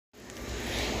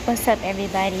What's up,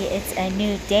 everybody? It's a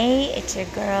new day. It's your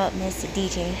girl, Miss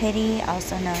DJ Hoodie,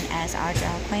 also known as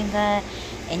Audra Cuenga,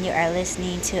 and you are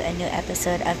listening to a new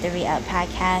episode of the Re-Up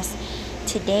Podcast.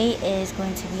 Today is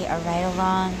going to be a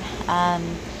ride-along.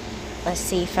 Let's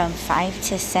see, from 5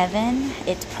 to 7.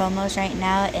 It's promos right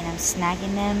now, and I'm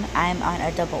snagging them. I'm on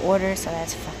a double order, so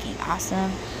that's fucking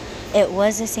awesome. It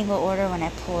was a single order when I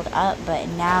pulled up, but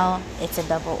now it's a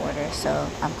double order, so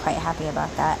I'm quite happy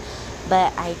about that.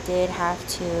 But I did have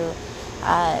to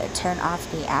turn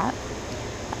off the app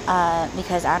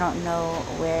because I don't know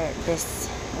where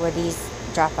these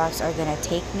drop-offs are gonna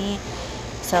take me.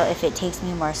 So if it takes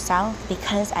me more south,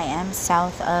 because I am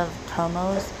south of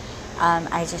promos,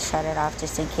 I just shut it off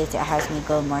just in case it has me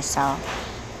go more south.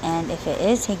 And if it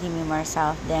is taking me more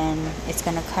south, then it's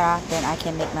gonna cut off. Then I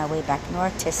can make my way back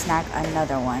north to snag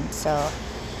another one. So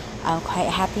I'm quite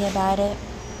happy about it.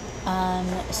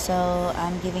 So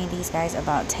I'm giving these guys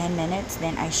about 10 minutes,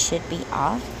 then I should be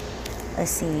off.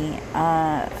 Let's see,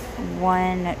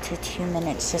 1 to 2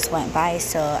 minutes just went by,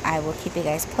 so I will keep you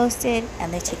guys posted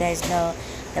and let you guys know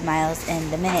the miles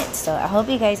and the minutes. So I hope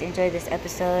you guys enjoyed this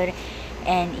episode,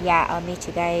 and yeah, I'll meet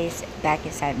you guys back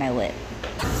inside my whip.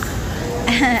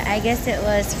 I guess it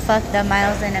was fuck the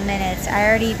miles and the minutes. I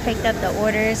already picked up the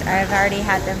orders. I've already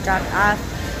had them dropped off.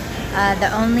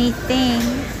 The only thing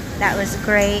that was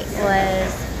great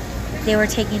was they were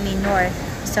taking me north,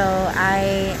 so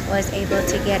I was able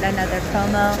to get another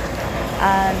promo.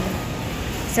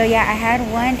 So yeah, I had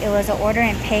one. It was an order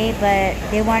and pay, but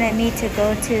they wanted me to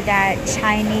go to that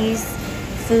Chinese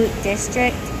food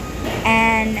district,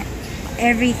 and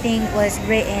everything was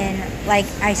written, like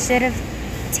I should have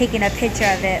taken a picture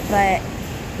of it, but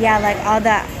yeah, like all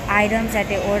the items that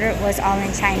they ordered was all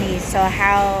in Chinese. So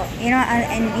how,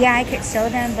 and yeah, I could show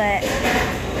them, but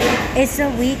it's a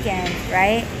weekend,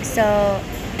 right? So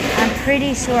I'm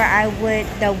pretty sure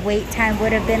the wait time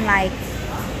would have been like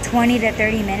 20 to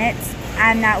 30 minutes.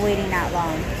 I'm not waiting that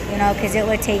long, because it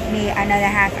would take me another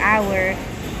half hour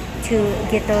to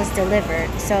get those delivered.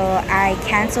 So I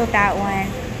canceled that one,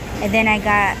 and then I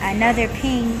got another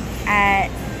ping at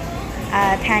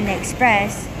Panda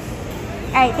Express.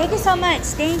 All right, thank you so much.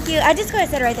 Thank you. I just go ahead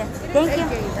and sit right there. Thank you.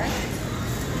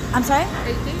 I'm sorry?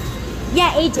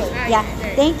 Yeah, AJ. Yeah,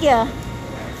 thank you.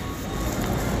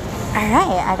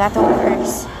 Alright, I got the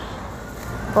orders.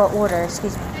 Well, order,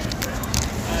 excuse me.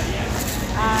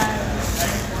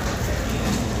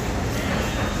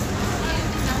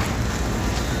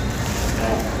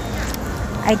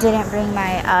 I didn't bring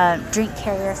my drink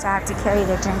carrier, so I have to carry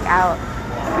the drink out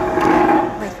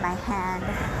with my hand.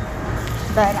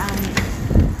 But,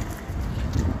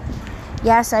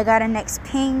 yeah, so I got a next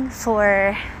ping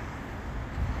for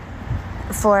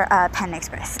Panda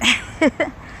Express.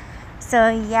 So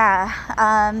yeah,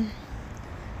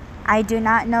 I do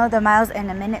not know the miles and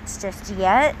the minutes just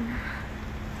yet.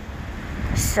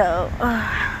 So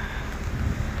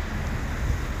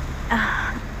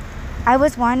I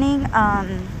was wanting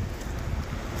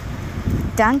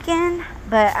Dunkin',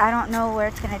 but I don't know where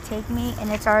it's gonna take me,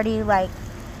 and it's already like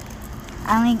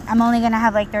I'm only gonna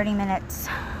have like 30 minutes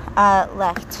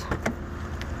left.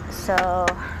 So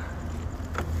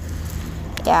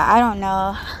yeah, I don't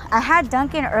know. I had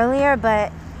Dunkin' earlier,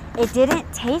 but it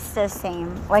didn't taste the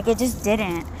same. Like, it just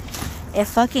didn't. It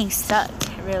fucking sucked,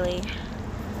 really.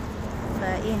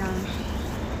 But,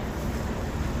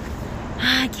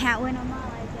 I can't win them all,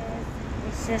 I guess.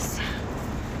 It's just,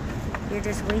 you're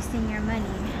just wasting your money.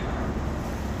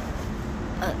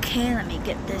 Okay, let me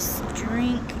get this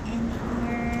drink in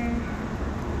here.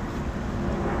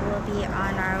 And we'll be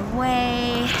on our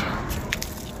way.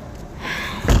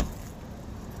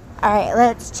 Alright,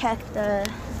 let's check the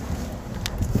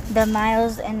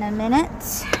miles and the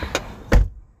minutes.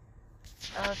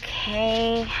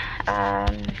 Okay.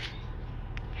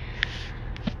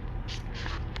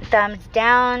 Thumbs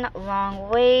down, long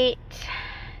wait.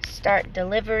 Start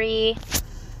delivery.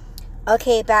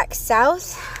 Okay, back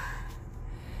south.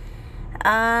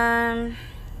 Yeah,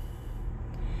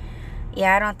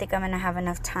 I don't think I'm gonna have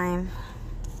enough time,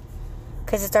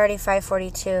 because it's already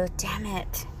 5:42. Damn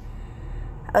it.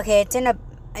 Okay, it's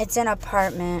an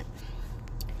apartment.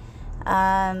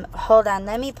 Hold on,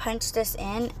 let me punch this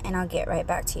in and I'll get right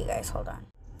back to you guys. Hold on.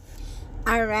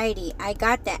 Alrighty, I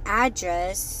got the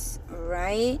address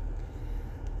right.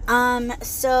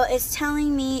 So it's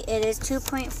telling me it is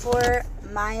 2.4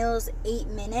 miles, 8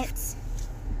 minutes.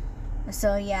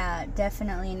 So yeah,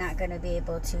 definitely not gonna be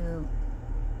able to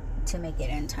make it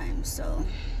in time. So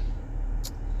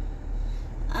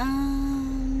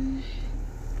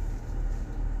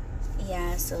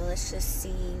yeah, so let's just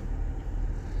see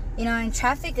You know, and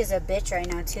traffic is a bitch right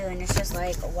now too, and it's just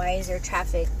like, why is there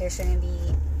traffic? There shouldn't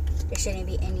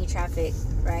be any traffic,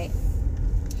 right?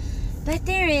 But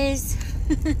there is.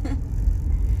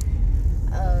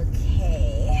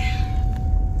 Okay.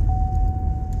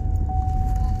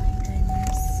 Oh my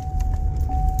goodness.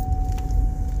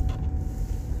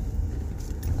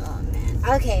 Oh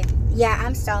man. Okay. Yeah,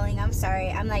 I'm stalling. I'm sorry.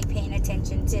 I'm like paying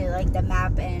attention to like the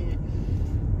map and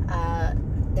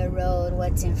the road,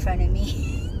 what's in front of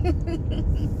me.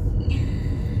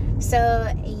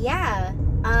 So yeah,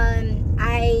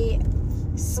 I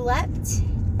slept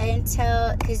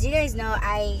until, because you guys know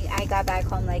I got back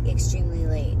home like extremely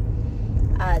late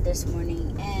this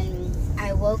morning, and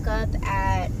I woke up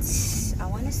at, I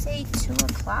want to say 2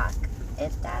 o'clock,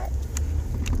 if that,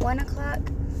 1 o'clock,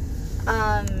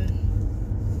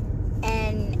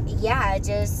 and yeah,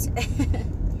 just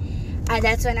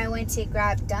that's when I went to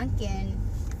grab Dunkin',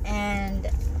 and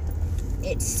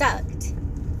it sucked.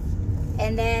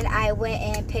 And then I went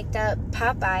and picked up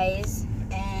Popeyes,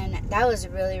 and that was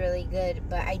really, really good,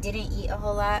 but I didn't eat a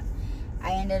whole lot.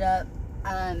 I ended up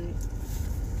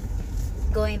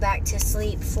going back to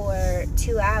sleep for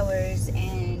 2 hours,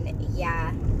 and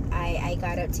yeah, I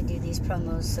got up to do these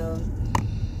promos, so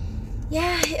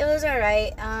yeah, it was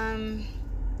alright.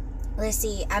 Let's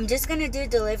see, I'm just gonna do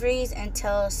deliveries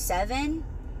until 7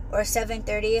 or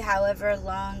 7:30, however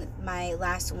long my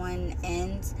last one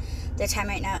ends. The time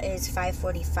right now is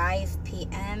 5:45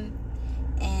 p.m.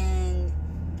 and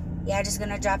yeah, I'm just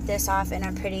gonna drop this off, and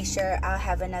I'm pretty sure I'll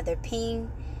have another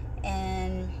ping.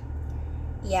 And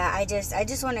yeah, I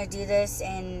just want to do this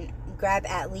and grab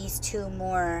at least 2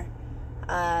 more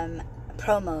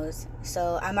promos.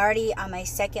 So I'm already on my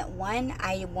second one.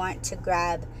 I want to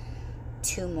grab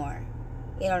 2 more.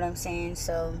 You know what I'm saying?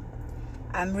 So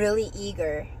I'm really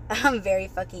eager. I'm very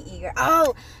fucking eager.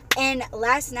 Oh, and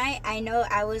last night, I know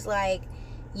I was like,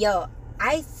 yo,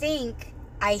 I think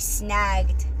I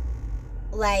snagged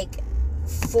like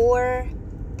 4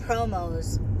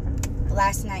 promos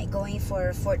last night going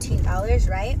for $14,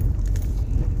 right?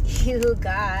 You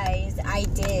guys, I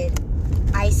did.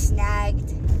 I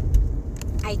snagged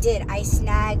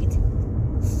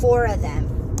 4 of them.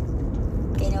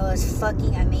 And it was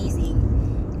fucking amazing.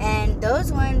 And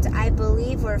those ones, I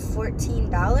believe, were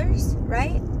 $14,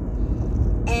 right?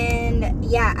 And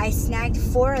yeah, I snagged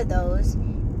 4 of those.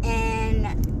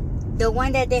 And the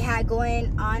one that they had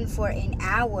going on for an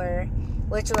hour,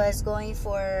 which was going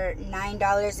for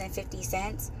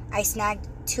 $9.50, I snagged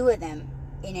 2 of them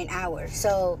in an hour.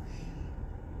 So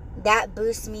that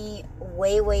boosts me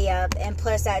way, way up. And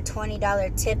plus that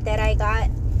 $20 tip that I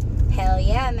got, hell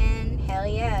yeah, man, hell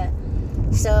yeah.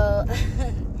 So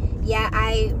yeah,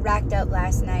 I racked up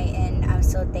last night, and I'm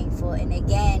so thankful. And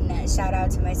again, shout out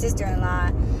to my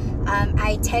sister-in-law.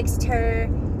 I text her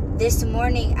this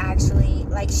morning, actually.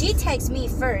 Like, she texted me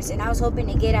first, and I was hoping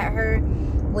to get at her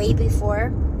way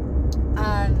before.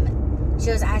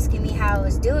 She was asking me how I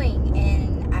was doing,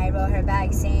 and I wrote her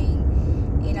back saying,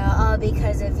 you know, oh,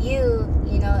 because of you,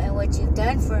 you know, and what you've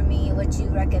done for me, what you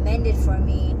recommended for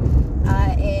me,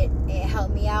 it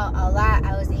helped me out a lot.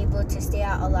 I was able to stay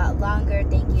out a lot longer.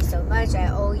 Thank you so much. I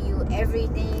owe you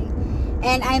everything.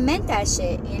 And I meant that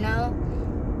shit, you know.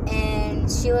 And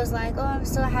she was like, oh, I'm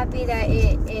so happy that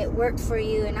it worked for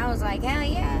you. And I was like, hell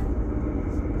yeah,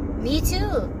 me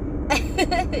too.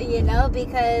 You know,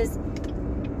 because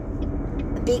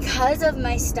of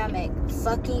my stomach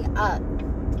fucking up,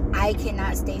 I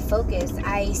cannot stay focused.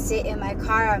 I sit in my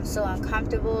car, I'm so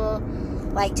uncomfortable,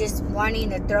 like just wanting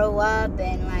to throw up,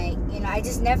 and like, you know, I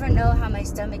just never know how my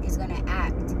stomach is gonna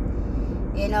act,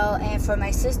 you know. And for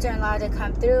my sister-in-law to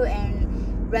come through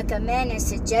and recommend and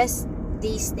suggest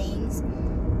these things,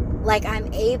 like I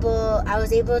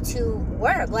was able to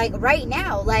work, like right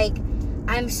now, like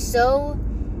I'm so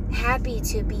happy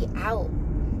to be out.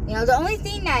 You know, the only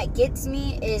thing that gets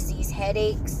me is these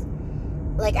headaches.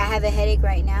 Like, I have a headache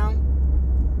right now.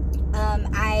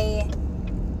 I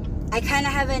kind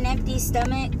of have an empty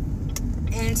stomach,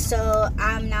 and so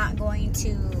I'm not going to,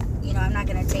 you know, I'm not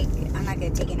gonna take an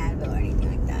Advil or anything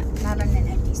like that. Not on an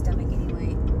empty stomach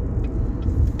anyway.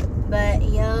 But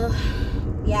yo,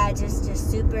 yeah, just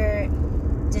super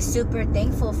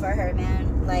thankful for her,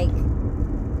 man. Like,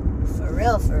 for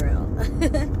real.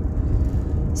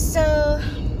 So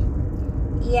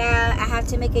yeah, I have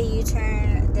to make a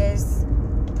U-turn. This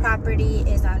property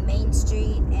is on Main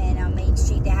Street, and on Main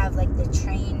Street they have like the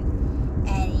train,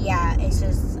 and yeah, it's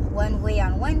just one way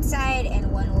on one side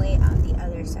and one way on the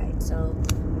other side. So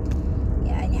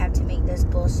yeah, and you have to make this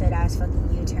bullshit ass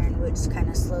fucking U-turn, which kind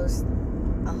of slows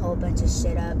a whole bunch of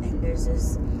shit up. And there's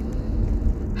this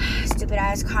stupid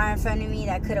ass car in front of me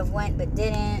that could have went but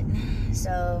didn't.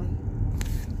 So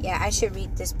yeah, I should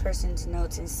read this person's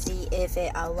notes and see if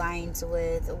it aligns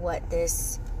with what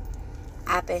this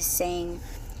app is saying.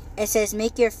 It says,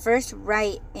 make your first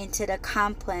right into the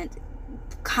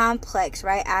complex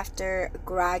right after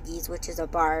Groggy's, which is a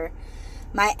bar.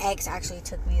 My ex actually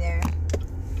took me there.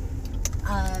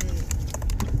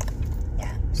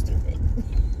 Yeah, stupid.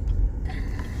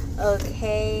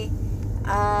 Okay.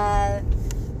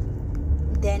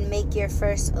 Then make your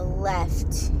first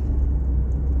left.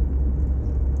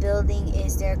 Building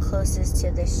is there closest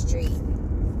to the street.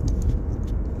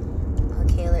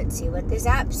 Okay, let's see what this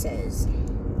app says.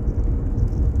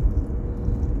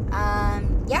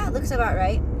 Yeah, it looks about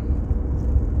right.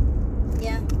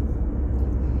 Yeah.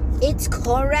 It's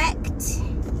correct.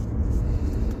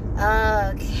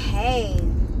 Okay.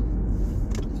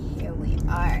 Here we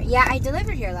are. Yeah, I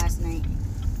delivered here last night.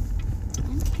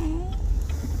 Okay.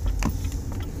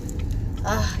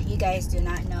 Oh, you guys do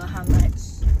not know how much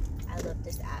I love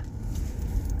this app.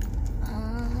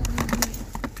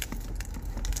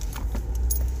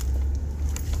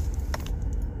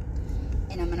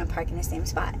 And I'm gonna park in the same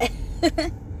spot.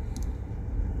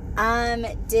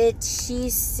 Did she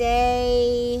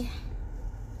say?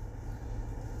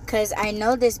 Because I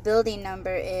know this building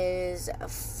number is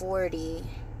 40.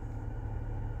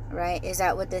 Right? Is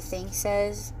that what the thing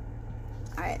says?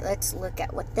 Alright, let's look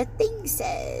at what the thing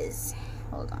says.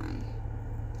 Hold on.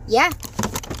 Yeah.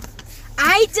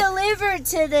 I delivered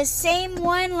to the same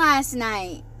one last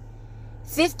night.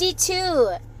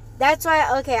 52. That's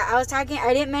why, okay,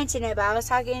 I didn't mention it, but I was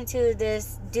talking to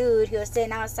this dude who was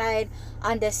sitting outside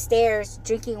on the stairs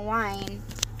drinking wine.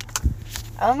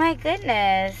 Oh my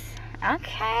goodness.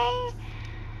 Okay.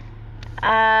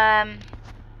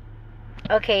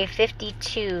 Okay,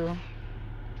 52.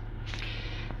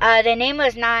 The name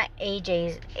was not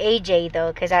AJ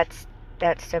though, because that's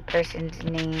the person's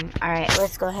name. Alright,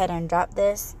 let's go ahead and drop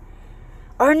this.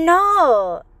 Or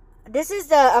no! This is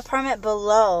the apartment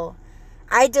below.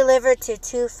 I delivered to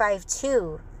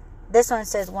 252. This one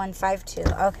says 152.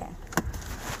 Okay.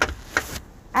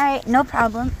 Alright, no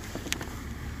problem.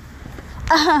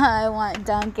 I want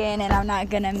Dunkin' and I'm not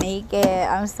gonna make it.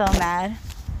 I'm so mad.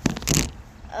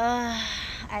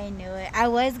 I knew it. I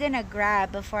was gonna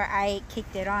grab before I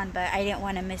kicked it on, but I didn't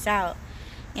want to miss out.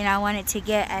 And I wanted to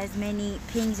get as many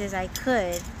pings as I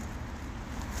could.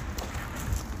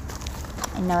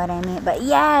 You know what I mean? But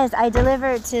yes, I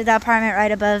delivered to the apartment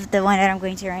right above the one that I'm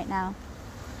going to right now.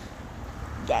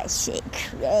 That shit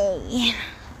crazy.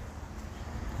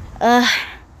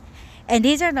 And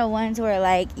these are the ones where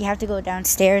like you have to go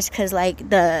downstairs because like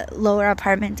the lower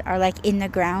apartments are like in the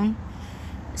ground.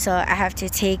 So I have to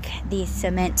take these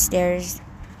cement stairs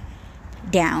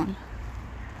down.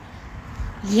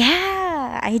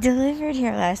 Yeah, I delivered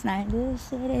here last night. This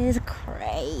shit is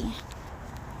crazy.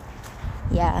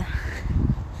 Yeah.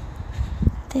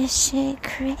 This shit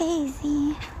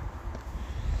crazy.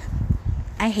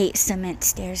 I hate cement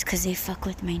stairs because they fuck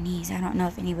with my knees. I don't know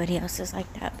if anybody else is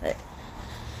like that, but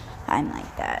I'm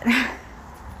like that.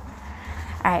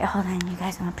 Alright, hold on, you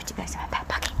guys. I'm gonna put you guys in my back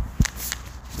pocket.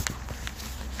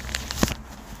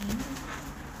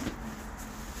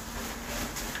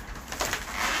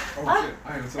 Oh, shit.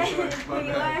 I am so sorry. My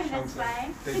You bad. are? That's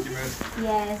fine. Thank you, man.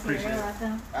 Yes, Appreciate you're it.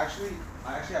 welcome. Actually, I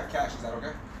actually have cash. Is that okay?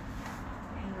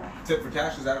 There you are. Tip for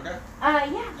cash. Is that okay? Yeah.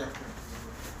 Yeah.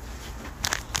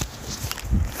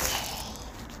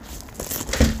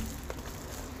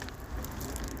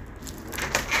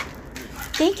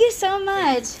 Thank you so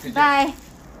much. Bye.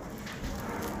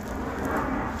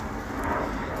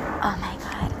 Oh my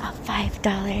God, a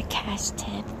 $5 cash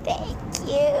tip. Thank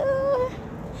you.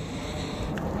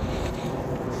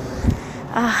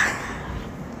 Oh,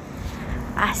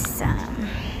 awesome.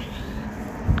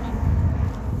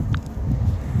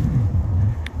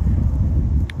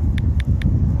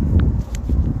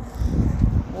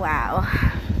 Wow.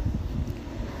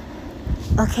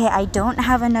 Okay, I don't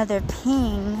have another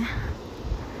ping,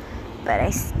 but I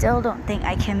still don't think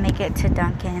I can make it to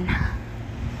Dunkin'.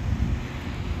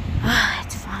 Oh,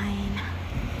 it's fine.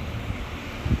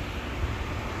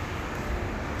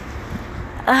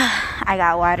 I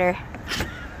got water.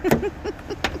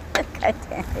 God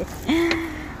damn it.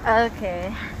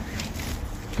 Okay.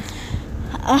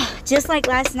 Just like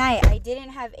last night, I didn't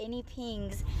have any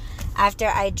pings after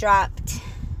I dropped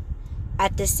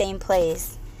at the same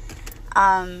place.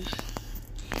 I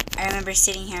remember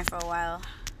sitting here for a while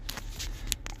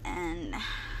and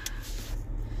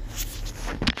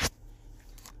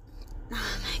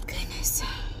oh my goodness.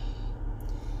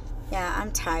 Yeah,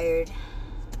 I'm tired.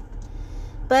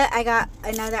 But I got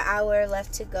another hour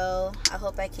left to go. I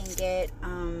hope I can get,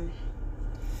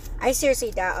 I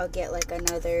seriously doubt I'll get like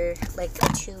another, like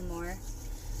 2 more.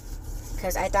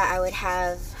 Because I thought I would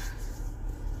have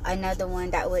another one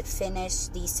that would finish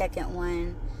the second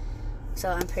one. So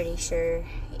I'm pretty sure,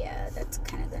 yeah, that's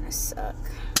kind of gonna suck.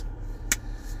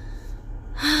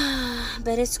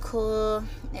 But it's cool.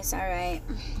 It's alright.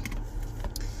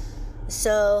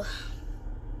 So,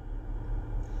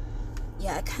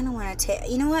 yeah, I kind of want to take...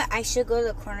 You know what? I should go to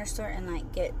the corner store and,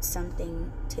 like, get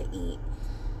something to eat.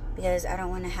 Because I don't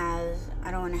want to have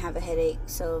a headache.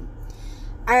 So,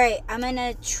 alright. I'm going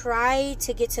to try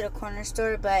to get to the corner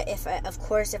store. But, of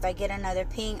course, if I get another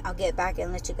ping, I'll get back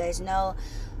and let you guys know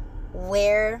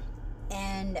where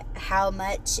and how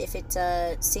much. If it's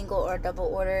a single or double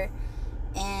order.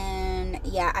 And,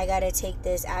 yeah, I got to take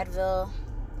this Advil.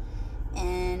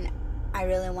 And I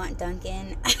really want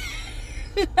Dunkin'.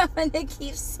 I'm gonna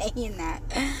keep saying that.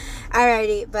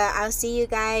 Alrighty, but I'll see you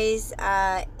guys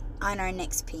on our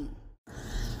next ping.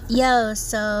 Yo,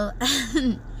 so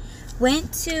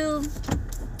went to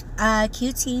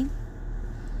QT,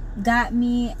 got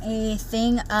me a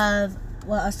thing of,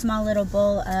 well, a small little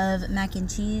bowl of mac and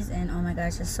cheese, and oh my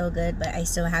gosh, it's so good. But I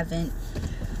still haven't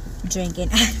drinking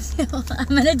Advil.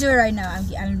 I'm gonna do it right now.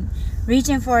 I'm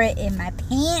reaching for it in my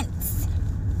pants.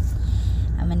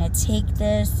 I'm gonna take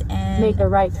this and make a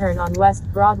right turn on West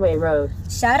Broadway Road.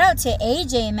 Shout out to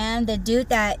AJ, man, the dude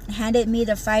that handed me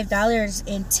the $5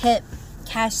 in tip,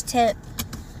 cash tip.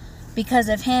 Because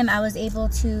of him, I was able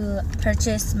to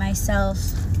purchase myself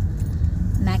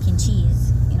mac and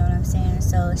cheese. You know what I'm saying?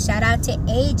 So shout out to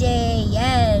AJ,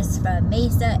 yes, from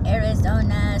Mesa,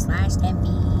 Arizona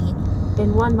 /Tempe.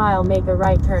 In 1 mile, make a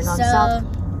right turn on South.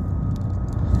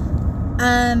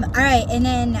 Alright, and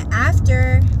then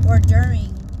after or during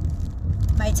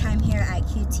my time here at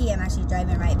QT, I'm actually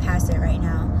driving right past it right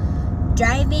now.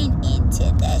 Driving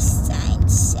into the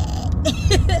sunset.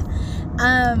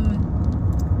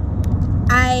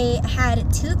 I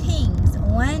had 2 pings.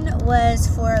 One was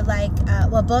for like,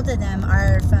 well, both of them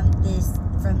are from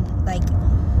like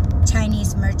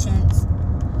Chinese merchants.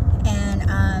 And,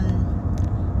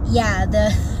 yeah,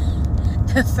 the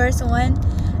first one,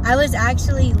 I was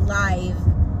actually live.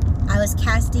 I was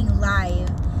casting live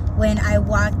when I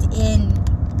walked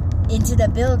into the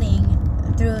building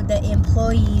through the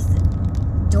employee's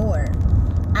door.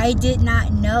 I did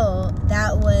not know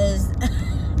that was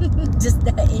just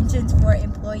the entrance for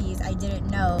employees. I didn't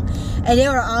know. And they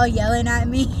were all yelling at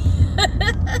me.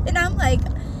 And I'm like,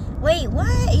 wait,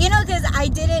 what? You know, because I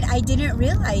didn't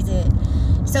realize it.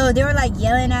 So they were like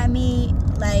yelling at me.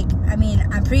 Like, I mean,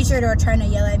 I'm pretty sure they were trying to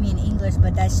yell at me in English,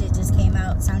 but that shit just came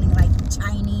out sounding like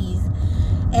Chinese.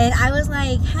 And I was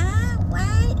like, huh?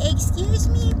 What? Excuse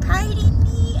me? Pardon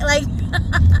me? Like,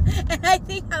 and I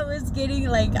think I was getting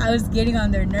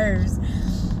on their nerves.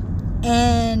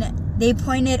 And they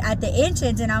pointed at the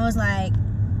entrance, and I was like,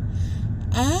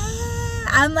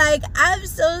 I'm like, I'm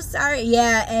so sorry.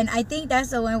 Yeah, and I think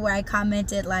that's the one where I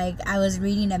commented, like, I was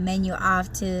reading the menu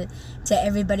off to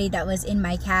everybody that was in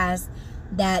my cast,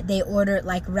 that they ordered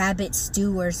like rabbit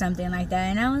stew or something like that,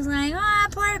 and I was like, oh,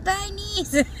 poor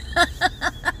bunnies.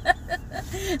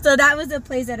 So that was the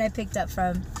place that I picked up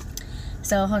from.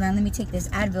 So hold on, let me take this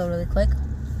Advil really quick.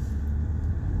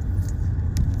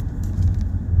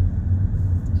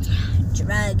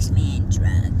 Drugs, man,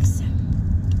 drugs.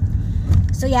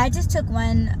 So yeah, I just took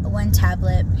one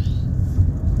tablet.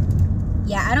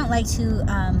 Yeah, I don't like to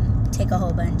take a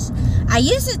whole bunch. I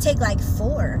used to take like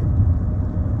 4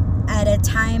 at a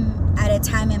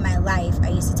time in my life. I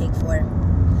used to take 4,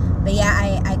 but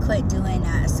yeah, I quit doing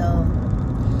that. So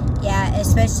yeah,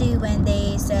 especially when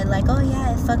they said like, oh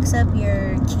yeah, it fucks up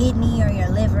your kidney or your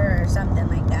liver or something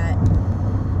like that.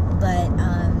 But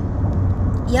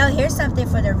yo, here's something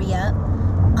for the re-up.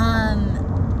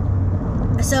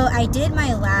 So I did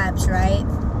my labs, right?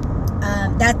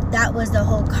 That was the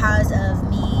whole cause of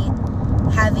me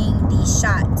having these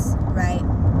shots, right?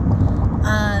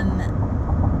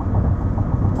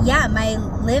 Yeah, my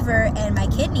liver and my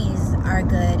kidneys are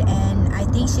good, and I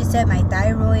think she said my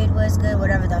thyroid was good,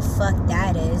 whatever the fuck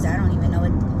that is. I don't even know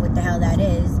what the hell that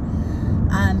is.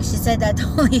 She said that the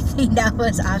only thing that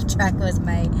was off track was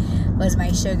my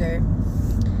sugar,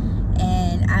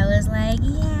 and I was like,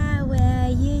 yeah,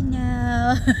 well, you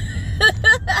know.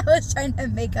 I was trying to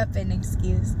make up an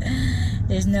excuse.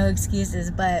 There's no excuses,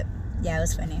 but yeah, it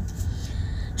was funny.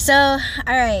 So,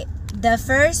 alright, the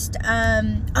first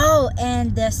and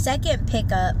the second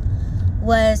pickup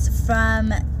was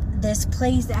from this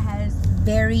place that has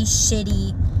very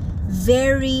shitty,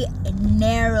 very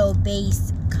narrow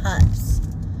base cups.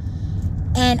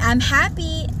 And I'm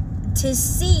happy to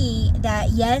see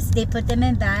that, yes, they put them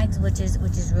in bags, which is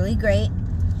really great.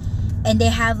 And they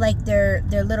have like their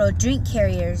little drink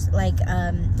carriers, like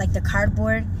the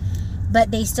cardboard, but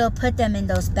they still put them in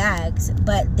those bags,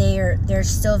 but they're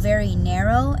still very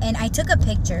narrow. And I took a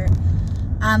picture,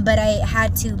 but I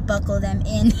had to buckle them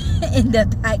in the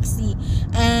back seat.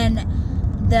 And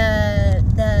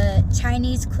the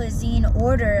Chinese cuisine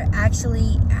order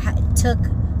actually took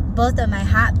both of my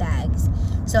hot bags,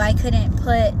 so I couldn't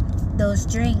put those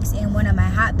drinks in one of my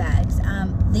hot bags.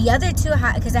 The other two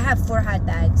hot, because I have 4 hot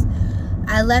bags,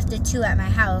 I left the 2 at my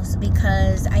house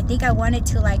because I think I wanted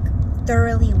to like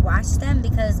thoroughly wash them,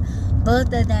 because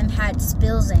both of them had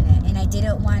spills in it, and I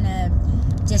didn't want to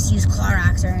just use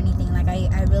Clorox or anything. Like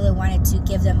I really wanted to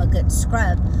give them a good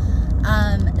scrub.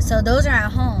 So those are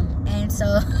at home, and so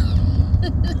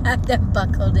I have them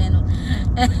buckled in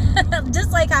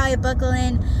just like how I buckle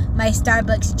in my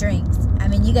Starbucks drinks. I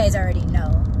mean, you guys already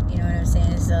know, you know what I'm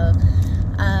saying? So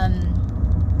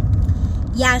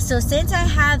yeah, so since I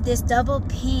have this double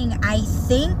ping, I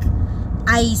think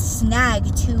I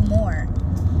snagged 2 more,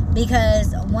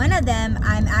 because one of them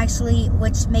I'm actually,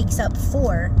 which makes up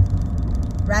 4,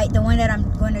 right? The one that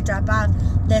I'm going to drop off.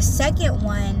 The second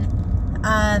one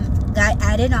got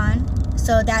added on,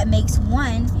 so that makes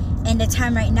 1, and the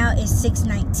time right now is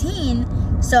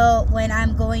 6:19. So when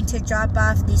I'm going to drop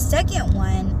off the second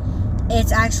one,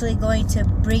 it's actually going to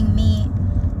bring me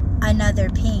another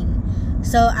ping.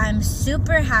 So I'm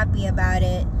super happy about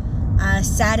it,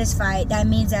 satisfied. That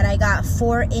means that I got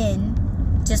 4 in,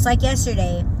 just like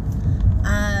yesterday.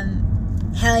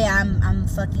 Hell yeah, I'm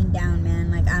fucking down,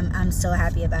 man. Like I'm so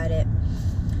happy about it.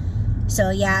 So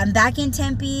yeah, I'm back in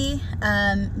Tempe.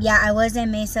 Yeah, I was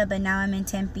in Mesa, but now I'm in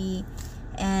Tempe.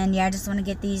 And yeah, I just want to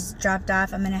get these dropped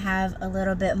off. I'm gonna have a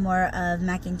little bit more of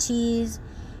mac and cheese.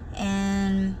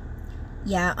 And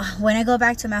yeah, when I go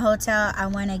back to my hotel, I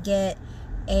want to get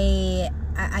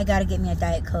I gotta get me a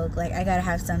Diet Coke. Like, I gotta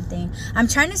have something. I'm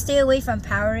trying to stay away from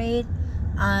Powerade.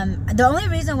 The only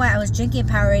reason why I was drinking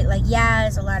Powerade, like, yeah,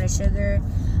 it's a lot of sugar,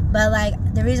 but like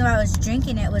the reason why I was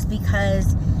drinking it was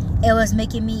because it was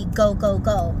making me go,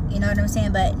 you know what I'm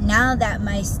saying? But now that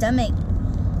my stomach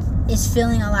is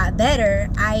feeling a lot better,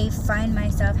 I find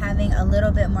myself having a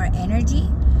little bit more energy.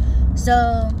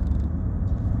 So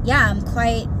yeah, I'm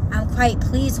quite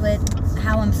pleased with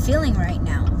how I'm feeling right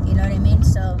now, you know what I mean?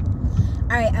 So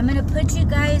alright, I'm gonna put you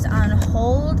guys on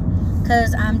hold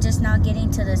because I'm just now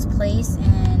getting to this place,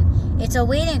 and it's a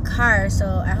waiting car,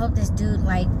 so I hope this dude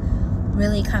like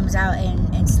really comes out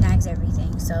and snags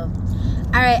everything. So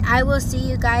alright, I will see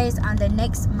you guys on the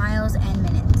next miles and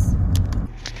minutes.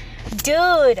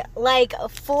 Dude, like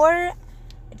 4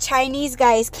 Chinese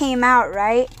guys came out,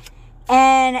 right?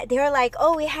 And they were like,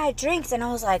 oh, we had drinks. And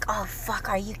I was like, oh, fuck,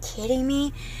 are you kidding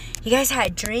me? You guys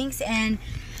had drinks? And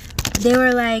they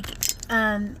were like,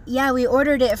 yeah, we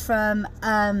ordered it from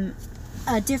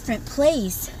a different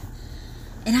place.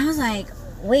 And I was like,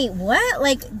 wait, what?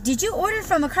 Like, did you order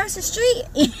from across the street?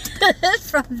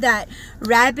 From that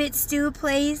rabbit stew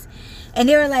place? And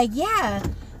they were like, yeah.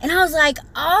 And I was like,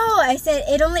 oh, I said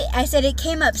it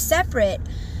came up separate.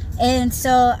 And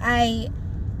so I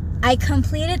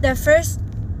completed the first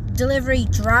delivery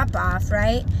drop off,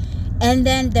 right? And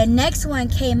then the next one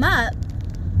came up,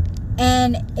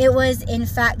 and it was in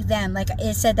fact them. Like,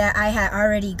 it said that I had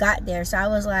already got there. So I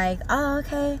was like, oh,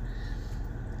 okay.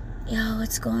 Yo,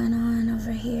 what's going on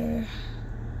over here?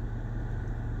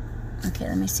 Okay,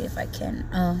 let me see if I can.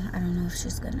 Oh, I don't know if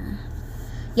she's gonna.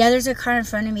 Yeah, there's a car in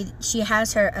front of me. She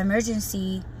has her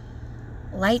emergency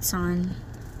lights on.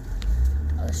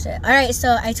 Oh shit. Alright,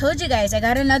 so I told you guys I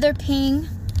got another ping.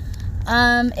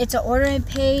 It's an order and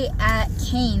pay at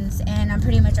Cane's, and I'm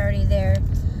pretty much already there.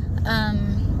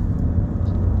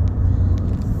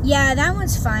 Yeah, that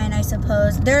one's fine, I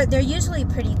suppose. They're usually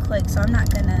pretty quick, so I'm not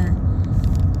gonna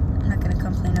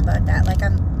complain about that. Like,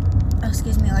 I'm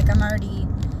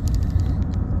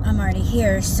already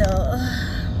here, so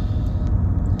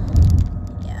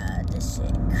yeah, this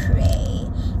shit cray.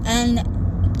 And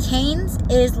Cane's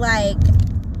is like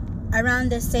around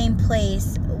the same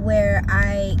place where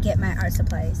I get my art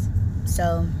supplies.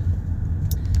 So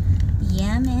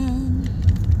yeah, man.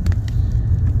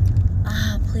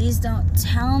 Please don't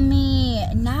tell me.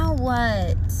 Now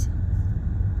what?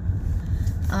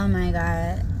 Oh my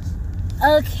god.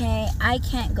 Okay, I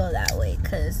can't go that way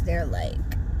because they're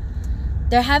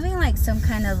having like some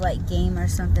kind of like game or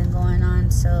something going on.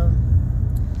 So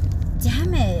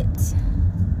damn it.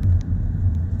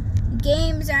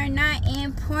 Games are not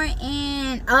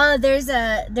important. Oh,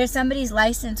 there's somebody's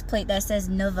license plate that says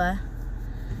Nova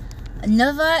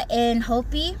in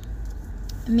Hopi.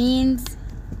 means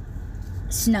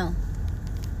snow.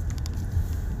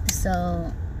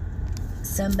 So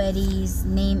somebody's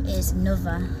name is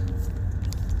Nova.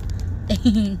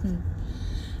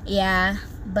 Yeah,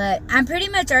 but I'm pretty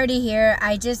much already here.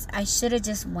 I should have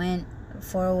just went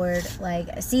forward.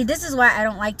 Like, see, this is why I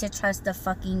don't like to trust the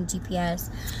fucking GPS.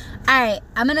 Alright,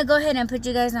 I'm gonna go ahead and put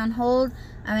you guys on hold.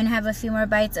 I'm gonna have a few more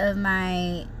bites of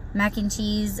my mac and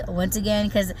cheese once again,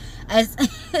 because as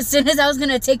soon as I was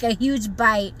gonna take a huge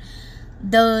bite,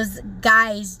 those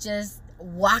guys just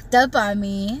walked up on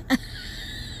me.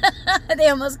 They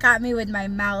almost caught me with my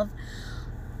mouth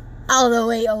all the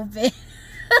way open.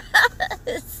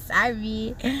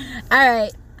 Sorry.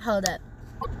 Alright, hold up.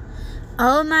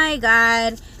 Oh my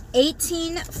god.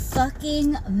 18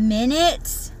 fucking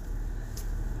minutes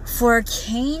for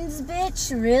Cane's,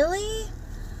 bitch? Really?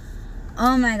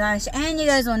 Oh my gosh. And you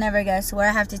guys will never guess where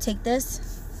I have to take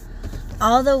this.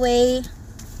 All the way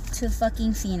to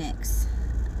fucking Phoenix.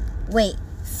 Wait,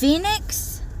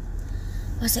 Phoenix?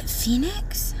 Was it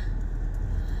Phoenix?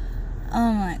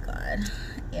 Oh my god.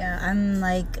 Yeah, I'm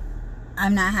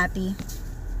not happy.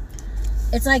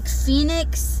 It's like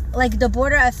Phoenix, like the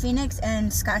border of Phoenix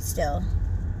and Scottsdale.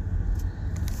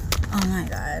 Oh my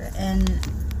god. And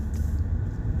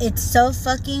it's so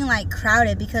fucking like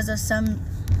crowded because of some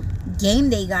game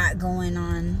they got going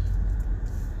on.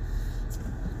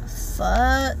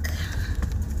 Fuck.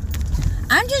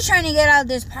 I'm just trying to get out of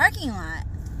this parking lot.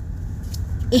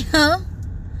 You know?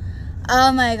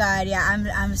 Oh my god, yeah,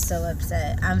 I'm so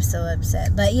upset. I'm so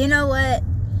upset. But you know what?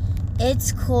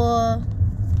 It's cool.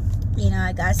 You know,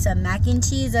 I got some mac and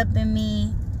cheese up in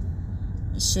me.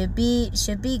 It should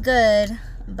be good.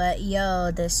 But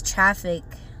yo, this traffic,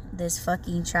 this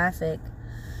fucking traffic.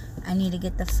 I need to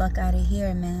get the fuck out of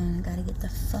here, man. Gotta get the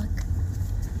fuck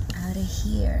out of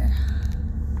here.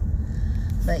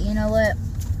 But you know what?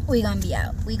 We gonna be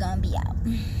out. We gonna be out.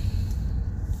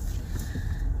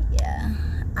 Yeah.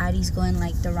 Adi's going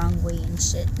like the wrong way and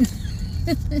shit.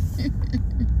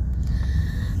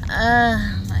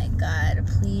 Oh my god.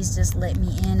 Please just let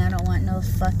me in. I don't want no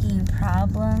fucking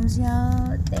problems,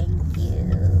 y'all. Thank you.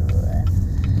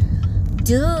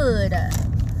 Dude.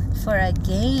 For a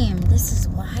game. This is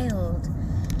wild.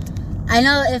 I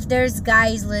know if there's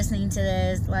guys listening to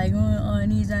this, like, oh,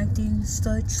 Ani's acting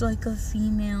such like a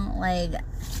female. Like,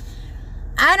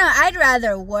 I'd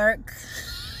rather work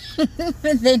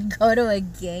than go to a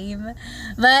game.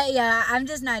 But yeah, I'm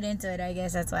just not into it. I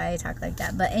guess that's why I talk like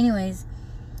that. But anyways,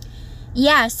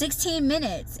 yeah, 16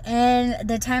 minutes. And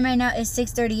the time right now is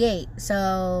 6:38.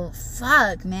 So,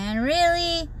 fuck, man.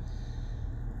 Really?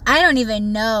 I don't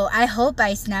even know. I hope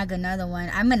I snag another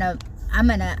one. I'm gonna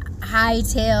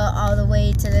hightail all the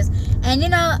way to this. And you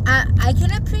know, I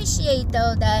can appreciate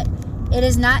though that it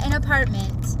is not an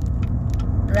apartment,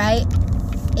 right?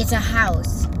 It's a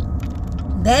house.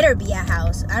 Better be a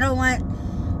house. I don't want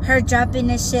her dropping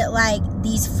this shit like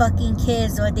these fucking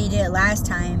kids, what they did last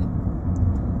time.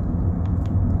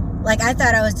 Like, I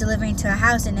thought I was delivering to a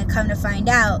house, and then come to find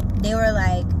out, they were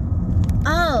like,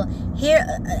 oh, here,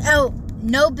 oh,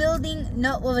 no building,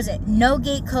 no, what was it? No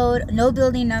gate code, no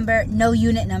building number, no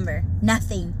unit number.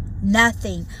 Nothing.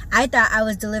 Nothing. I thought I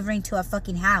was delivering to a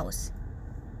fucking house.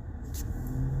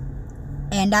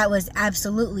 And that was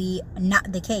absolutely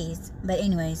not the case. But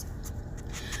anyways.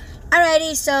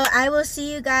 Alrighty, so I will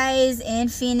see you guys in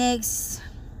Phoenix.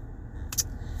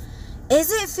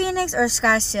 Is it Phoenix or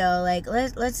Scottsdale? Like,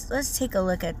 let's take a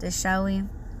look at this, shall we?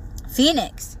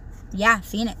 Phoenix. Yeah,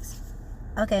 Phoenix.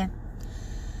 Okay.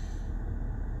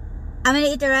 I'm going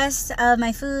to eat the rest of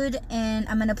my food, and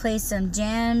I'm going to play some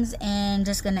jams, and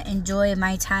just going to enjoy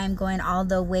my time going all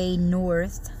the way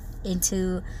north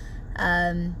into,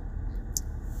 what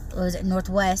was it,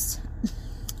 Northwest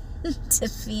to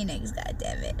Phoenix, god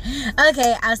damn it.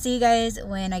 Okay, I'll see you guys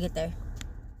when I get there.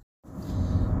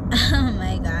 Oh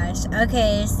my gosh.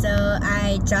 Okay, so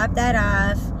I dropped that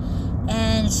off,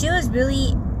 and she was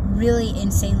really, really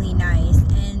insanely nice,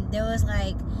 and there was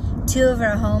like 2 of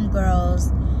her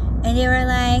homegirls, and they were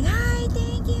like, hi,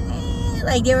 thank you.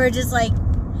 Like, they were just like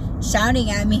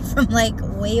shouting at me from like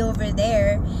way over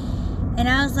there. And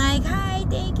I was like, hi,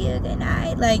 thank you, good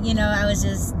night. Like, you know, I was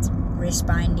just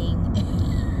responding.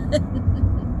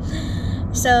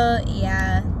 So,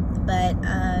 yeah. But,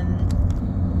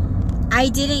 I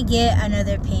didn't get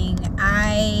another ping.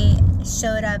 I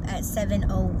showed up at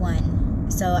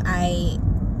 7:01. So,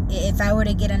 if I were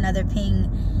to get another ping,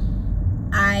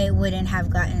 I wouldn't have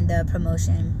gotten the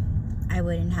promotion. I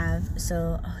wouldn't have.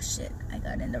 So, oh shit, I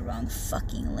got in the wrong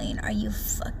fucking lane. Are you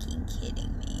fucking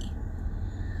kidding me?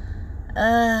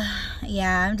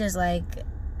 Yeah, I'm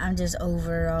just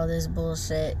over all this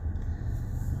bullshit.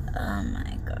 Oh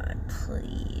my god,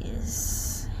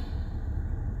 please.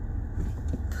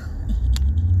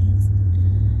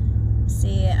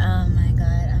 See, oh my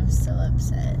god, I'm so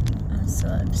upset. I'm so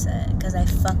upset because I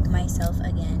fucked myself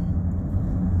again.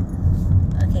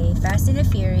 Okay, Fast and the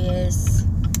Furious.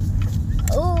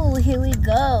 Oh, here we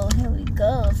go. Here we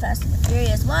go. Fast and the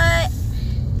Furious. What?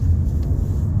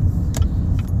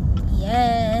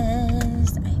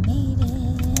 Yes, I made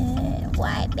it.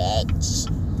 Why, bitch?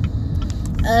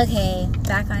 Okay,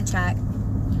 back on track.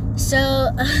 So,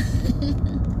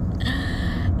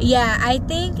 yeah, I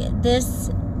think this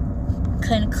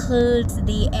concludes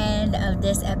the end of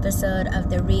this episode of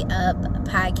the Re-Up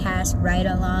podcast Ride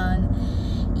Along.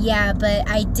 Yeah, but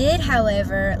I did,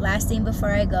 however, last thing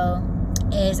before I go,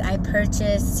 is I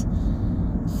purchased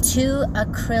 2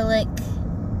 acrylic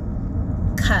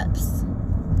cups.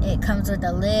 It comes with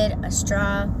a lid, a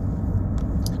straw.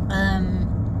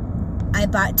 I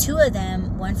bought 2 of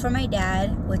them, one for my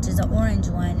dad, which is an orange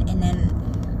one, and then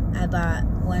I bought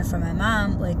one for my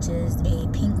mom, which is a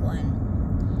pink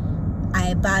one.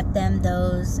 I bought them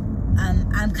those.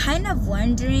 I'm kind of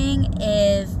wondering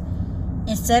if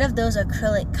instead of those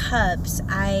acrylic cups,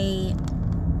 I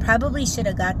probably should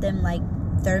have got them like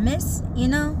thermos, you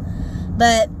know,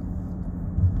 but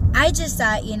I just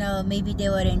thought, you know, maybe they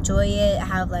would enjoy it,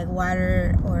 have like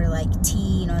water or like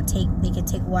tea, you know, they could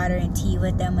take water and tea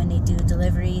with them when they do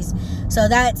deliveries. So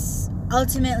that's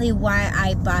ultimately why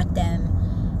I bought them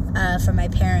for my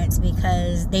parents,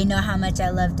 because they know how much I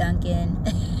love Dunkin'.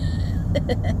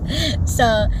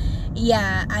 So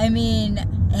yeah, I mean,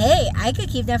 hey, I could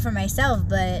keep them for myself,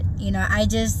 but you know, I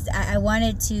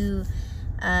wanted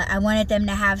them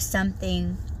to have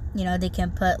something, you know, they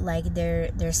can put like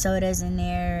their sodas in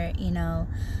there, you know.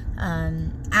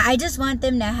 I just want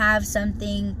them to have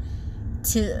something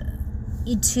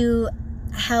to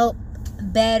help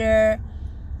better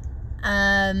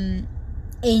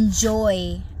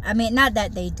enjoy. I mean, not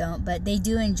that they don't, but they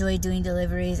do enjoy doing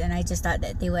deliveries, and I just thought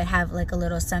that they would have like a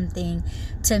little something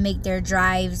to make their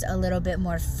drives a little bit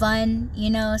more fun,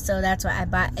 you know. So that's what I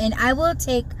bought, and I'll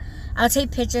take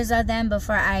pictures of them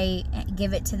before I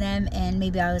give it to them, and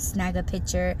maybe I'll snag a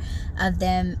picture of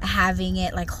them having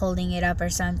it, like holding it up or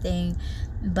something.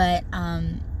 But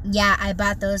yeah, I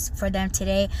bought those for them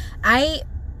today. I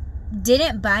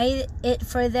didn't buy it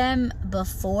for them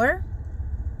before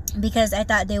because I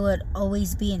thought they would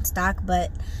always be in stock, but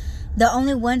the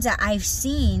only ones that I've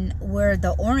seen were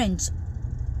the orange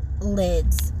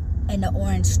lids and the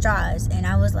orange straws, and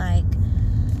I was like,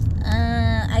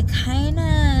 I kind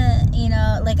of, you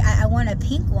know, like I want a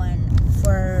pink one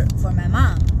for my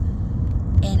mom,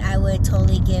 and I would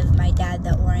totally give my dad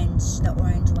the orange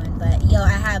one. But yo, I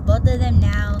have both of them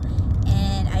now,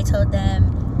 and I told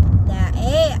them that,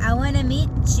 hey, I want to meet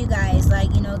you guys,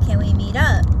 like, you know, can we meet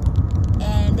up?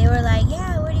 And they were like,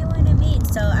 yeah, where do you want to meet?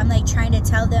 So I'm like trying to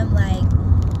tell them like,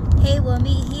 hey, we'll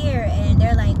meet here, and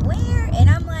they're like, where? And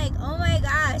I'm like, oh my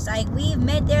gosh, like we've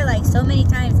met there like so many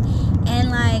times.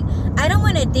 And like, I don't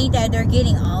want to think that they're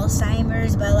getting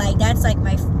Alzheimer's, but like that's like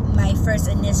my first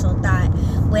initial thought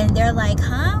when they're like,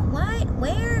 huh, what,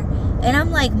 where? And I'm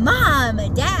like, Mom,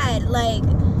 Dad, like,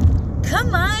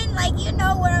 come on, like, you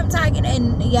know where I'm talking.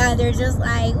 And yeah, they're just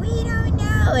like, we don't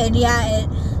know. And yeah,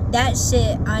 that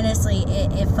shit, honestly,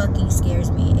 it fucking scares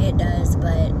me. It does.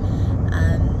 But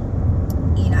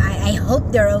you know, I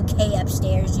hope they're okay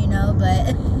upstairs, you know,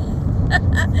 but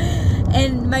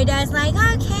and my dad's like,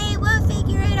 okay, we'll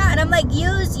figure it out. And I'm like,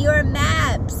 use your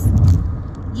maps.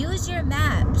 Use your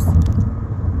maps.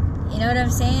 You know what I'm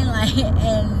saying? Like,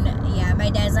 and yeah, my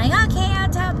dad's like, okay, I'll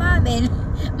tell Mom. And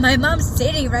my mom's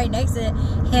sitting right next to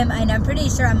him, and I'm pretty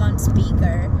sure I'm on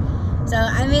speaker. So,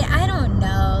 I mean, I don't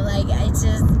know. Like, it's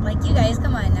just, like, you guys,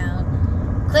 come on now.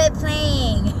 Quit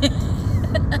playing.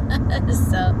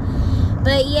 So,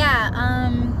 but yeah,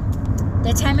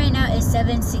 the time right now is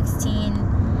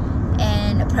 7:16,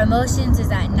 and promotions is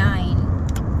at 9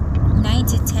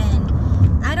 to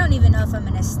 10. I don't even know if I'm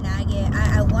gonna snag it.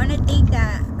 I want to think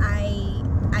that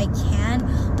I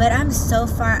can, but I'm so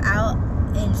far out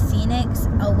in Phoenix,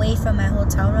 away from my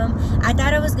hotel room. I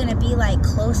thought it was gonna be like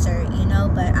closer, you know,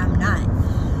 but I'm not.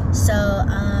 So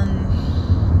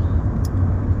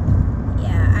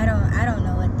yeah, I don't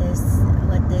know what this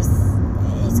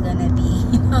is gonna be,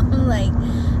 you know. Like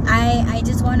I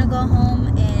just want to go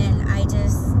home, and I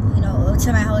just, you know,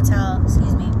 to my hotel,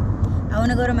 excuse me. I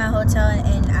want to go to my hotel,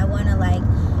 and I want to like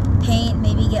paint,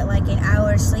 maybe get like an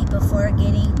hour sleep before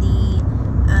getting the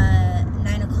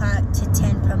 9 o'clock to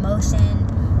 10 promotion.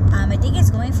 I think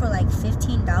it's going for like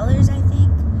 $15, I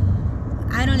think.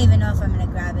 I don't even know if I'm gonna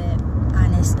grab it,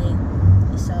 honestly.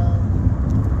 So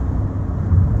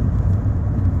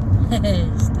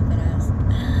Stupid ass.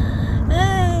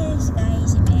 This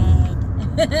guy's mad.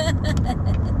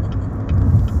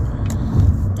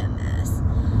 Dumbass.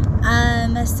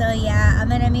 So yeah, I'm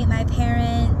gonna meet my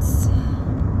parents.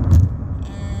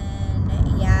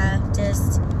 And yeah,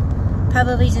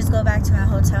 probably just go back to my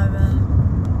hotel room.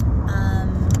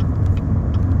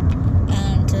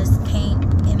 And just paint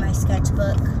in my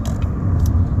sketchbook.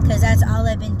 Because that's all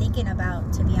I've been thinking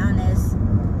about, to be honest.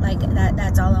 Like,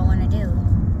 that's all I want to do.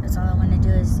 That's all I want to do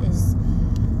is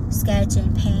sketch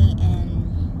and paint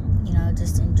and, you know,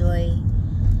 just enjoy.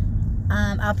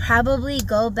 I'll probably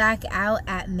go back out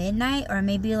at midnight or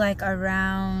maybe like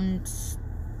around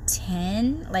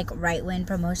 10, like right when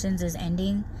promotions is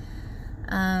ending.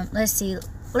 Let's see.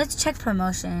 Let's check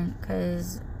promotion,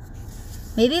 because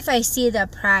maybe if I see the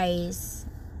price,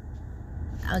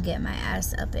 I'll get my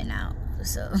ass up and out.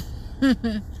 So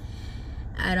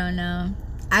I don't know.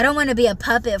 I don't want to be a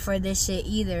puppet for this shit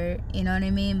either, you know what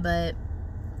I mean? But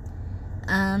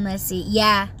let's see.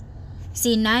 Yeah,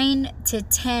 see, 9 to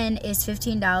 10 is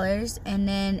 $15, and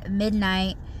then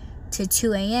midnight to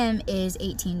 2 a.m. is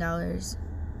 $18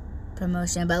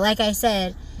 promotion. But like I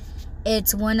said,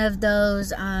 it's one of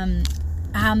those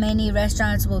how many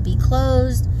restaurants will be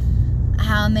closed,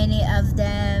 how many of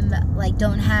them like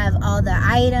don't have all the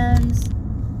items.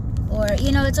 Or,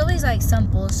 you know, it's always like some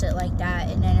bullshit like that.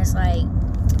 And then it's like,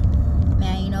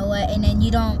 man, you know what? And then you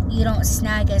don't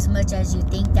snack as much as you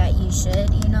think that you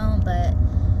should, you know? But,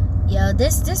 yo,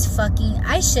 this fucking,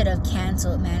 I should have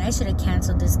canceled, man. I should have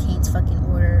canceled this Cane's fucking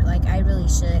order. Like, I really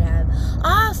should have.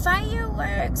 Oh,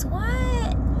 fireworks.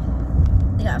 What?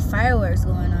 They got fireworks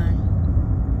going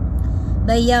on.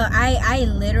 But, yo, I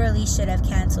literally should have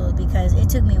canceled because it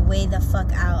took me way the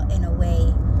fuck out in a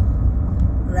way.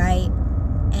 Right?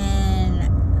 And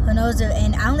who knows,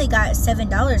 and I only got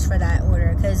 $7 for that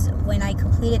order, because when I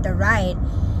completed the ride,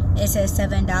 it says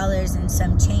 $7 and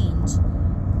some change.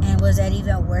 And was that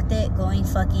even worth it, going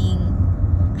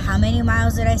fucking, how many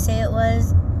miles did I say it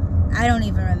was? I don't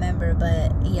even remember.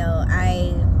 But yo,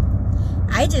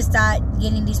 I just thought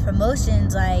getting these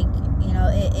promotions, like, you know,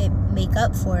 it make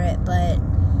up for it. But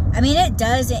I mean, it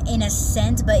does in a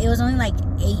sense, but it was only like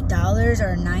 $8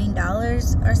 or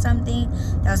 $9 or something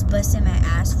that I was busting my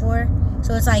ass for.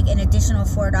 So it's like an additional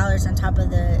 $4 on top of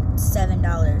the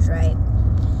 $7, right?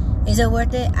 Is it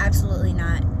worth it? Absolutely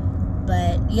not.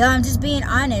 But, yo, I'm just being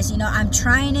honest. You know, I'm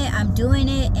trying it, I'm doing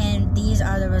it, and these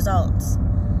are the results.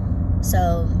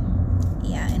 So,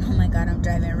 yeah, and oh my God, I'm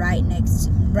driving right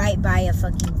by a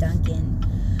fucking Dunkin'.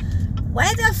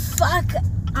 Why the fuck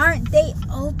aren't they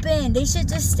open? They should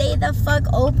just stay the fuck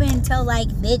open till like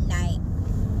midnight.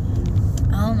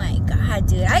 Oh my God,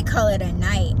 dude. I'd call it a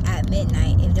night at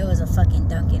midnight if there was a fucking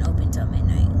Dunkin' open till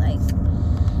midnight. Like,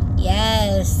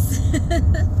 yes.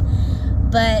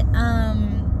 But,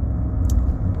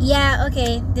 yeah,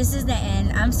 okay. This is the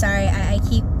end. I'm sorry. I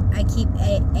keep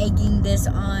egging this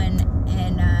on,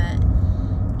 and,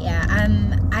 yeah,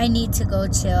 I need to go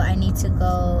chill. I need to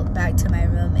go back to my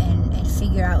room and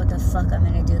figure out what the fuck I'm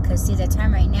gonna do. Because, see, the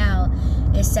time right now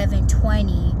is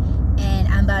 7:20, and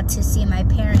I'm about to see my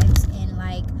parents in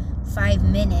like 5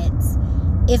 minutes.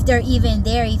 If they're even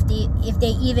there, if they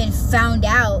even found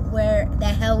out where the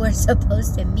hell we're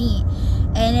supposed to meet.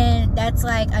 And then that's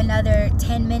like another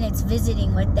 10 minutes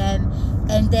visiting with them.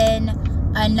 And then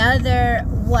another,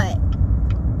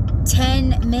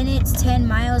 10 minutes, 10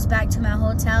 miles back to my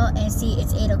hotel, and see,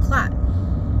 it's 8 o'clock.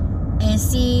 And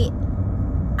see,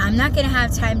 I'm not going to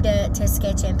have time to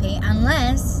sketch and paint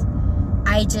unless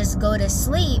I just go to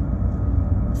sleep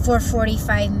for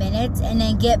 45 minutes and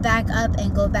then get back up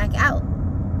and go back out.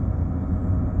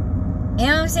 You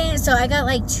know what I'm saying? So I got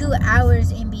like 2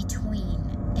 hours in between.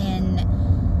 And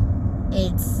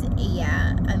it's,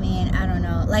 yeah, I mean, I don't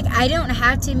know. Like, I don't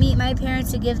have to meet my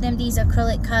parents to give them these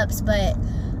acrylic cups, but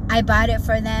I bought it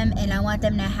for them, and I want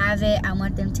them to have it. I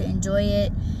want them to enjoy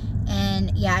it.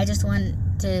 And yeah, I just want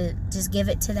to just give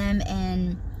it to them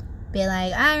and be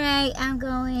like, all right, I'm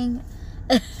going.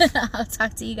 I'll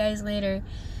talk to you guys later.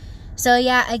 So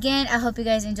yeah, again, I hope you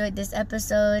guys enjoyed this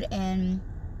episode. And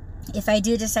if I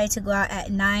do decide to go out at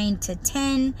 9 to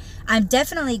 10, I'm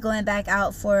definitely going back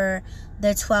out for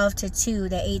the 12 to 2,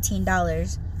 the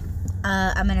 $18.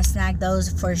 I'm going to snag those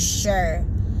for sure.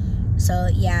 So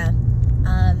yeah,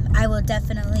 I will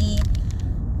definitely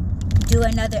do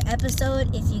another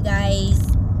episode if you guys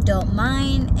don't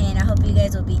mind. And I hope you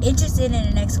guys will be interested in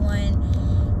the next one.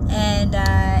 And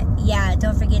yeah,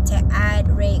 don't forget to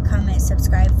add, rate, comment,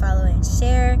 subscribe, follow, and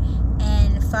share.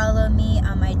 And follow me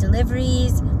on my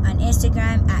deliveries on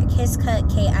Instagram at KissKut,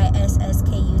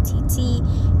 KISSKUTT.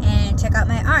 And check out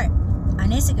my art on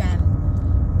Instagram.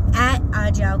 at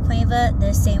Adriel Cuenva,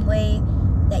 the same way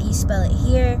that you spell it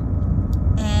here.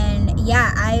 And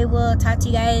yeah, I will talk to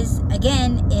you guys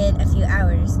again in a few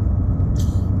hours.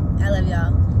 I love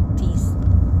y'all.